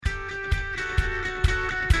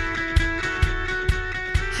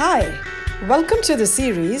Hi, welcome to the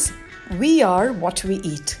series We Are What We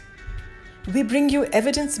Eat. We bring you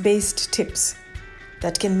evidence-based tips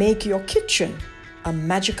that can make your kitchen a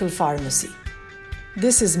magical pharmacy.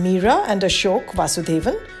 This is Meera and Ashok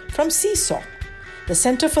Vasudevan from Seesaw, the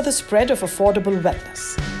Center for the Spread of Affordable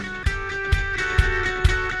Wellness.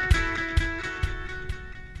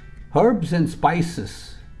 Herbs and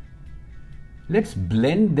spices. Let's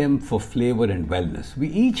blend them for flavor and wellness. We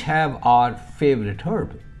each have our favorite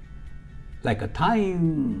herb, like a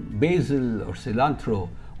thyme, basil, or cilantro,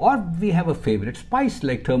 or we have a favorite spice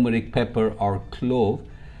like turmeric, pepper, or clove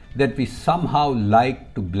that we somehow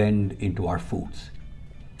like to blend into our foods.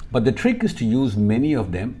 But the trick is to use many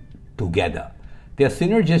of them together. They are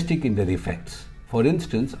synergistic in their effects. For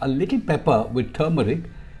instance, a little pepper with turmeric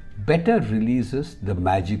better releases the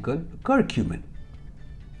magical curcumin.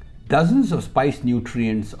 Dozens of spice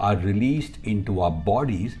nutrients are released into our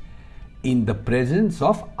bodies in the presence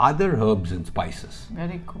of other herbs and spices.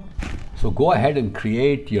 Very cool. So go ahead and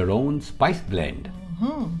create your own spice blend.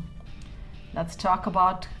 Let's talk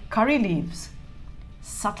about curry leaves.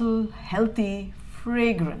 Subtle, healthy,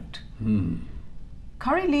 fragrant.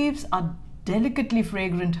 Curry leaves are delicately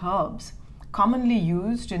fragrant herbs, commonly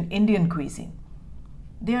used in Indian cuisine.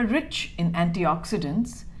 They are rich in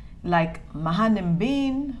antioxidants like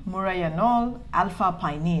mahanimbine, murayanol,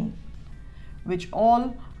 alpha-pinene, which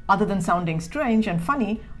all, other than sounding strange and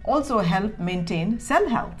funny, also help maintain cell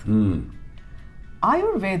health.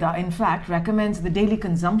 Ayurveda, in fact, recommends the daily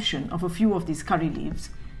consumption of a few of these curry leaves.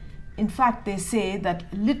 In fact, they say that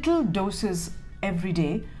little doses every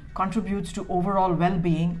day contributes to overall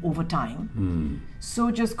well-being over time.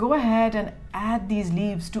 So just go ahead and add these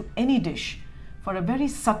leaves to any dish for a very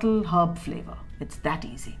subtle herb flavor. It's that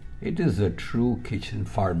easy. It is a true kitchen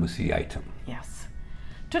pharmacy item. Yes.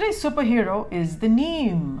 Today's superhero is the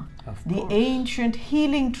neem, the ancient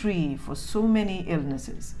healing tree for so many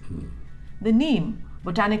illnesses. The neem,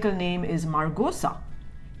 botanical name is margosa,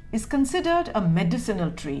 is considered a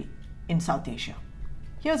medicinal tree in South Asia.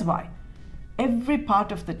 Here's why. Every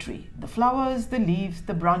part of the tree, the flowers, the leaves,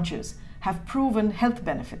 the branches, have proven health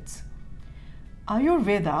benefits.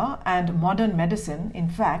 Ayurveda and modern medicine, in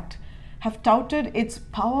fact, have touted its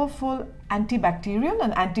powerful antibacterial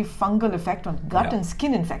and antifungal effect on gut and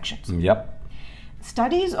skin infections.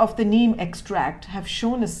 Studies of the neem extract have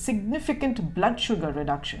shown a significant blood sugar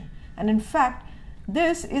reduction. And in fact,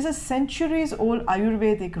 this is a centuries-old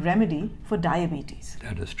Ayurvedic remedy for diabetes.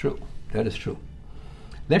 That is true. That is true.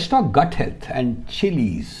 Let's talk gut health and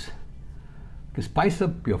chilies to spice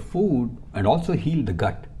up your food and also heal the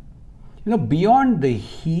gut. Beyond the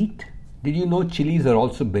heat, did you know chilies are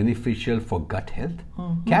also beneficial for gut health?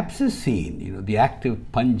 Capsaicin, the active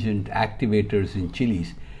pungent activators in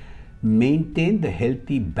chilies, maintain the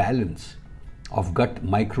healthy balance of gut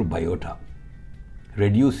microbiota,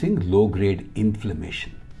 reducing low-grade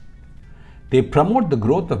inflammation. They promote the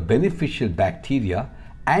growth of beneficial bacteria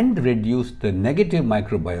and reduce the negative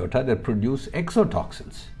microbiota that produce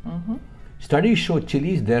exotoxins. Studies show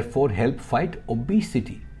chilies therefore help fight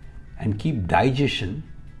obesity and keep digestion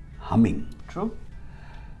humming. True.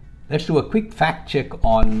 Let's do a quick fact check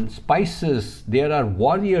on spices. There are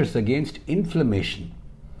warriors against inflammation.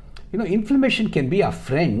 Inflammation can be a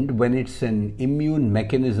friend when it's an immune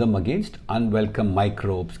mechanism against unwelcome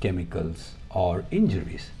microbes, chemicals, or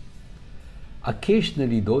injuries.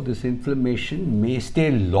 Occasionally, though, this inflammation may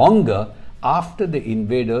stay longer after the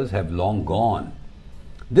invaders have long gone.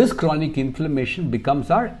 This chronic inflammation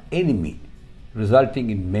becomes our enemy, resulting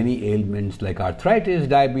in many ailments like arthritis,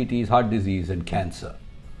 diabetes, heart disease, and cancer.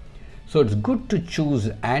 So it's good to choose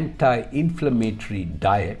anti-inflammatory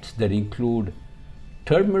diets that include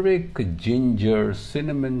turmeric, ginger,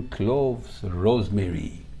 cinnamon, cloves,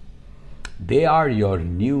 rosemary. They are your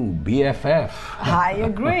new BFF. I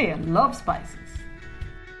agree. I love spices.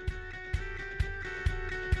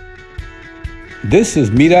 This is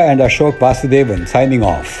Meera and Ashok Vasudevan signing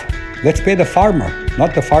off. Let's pay the farmer,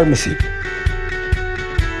 not the pharmacy.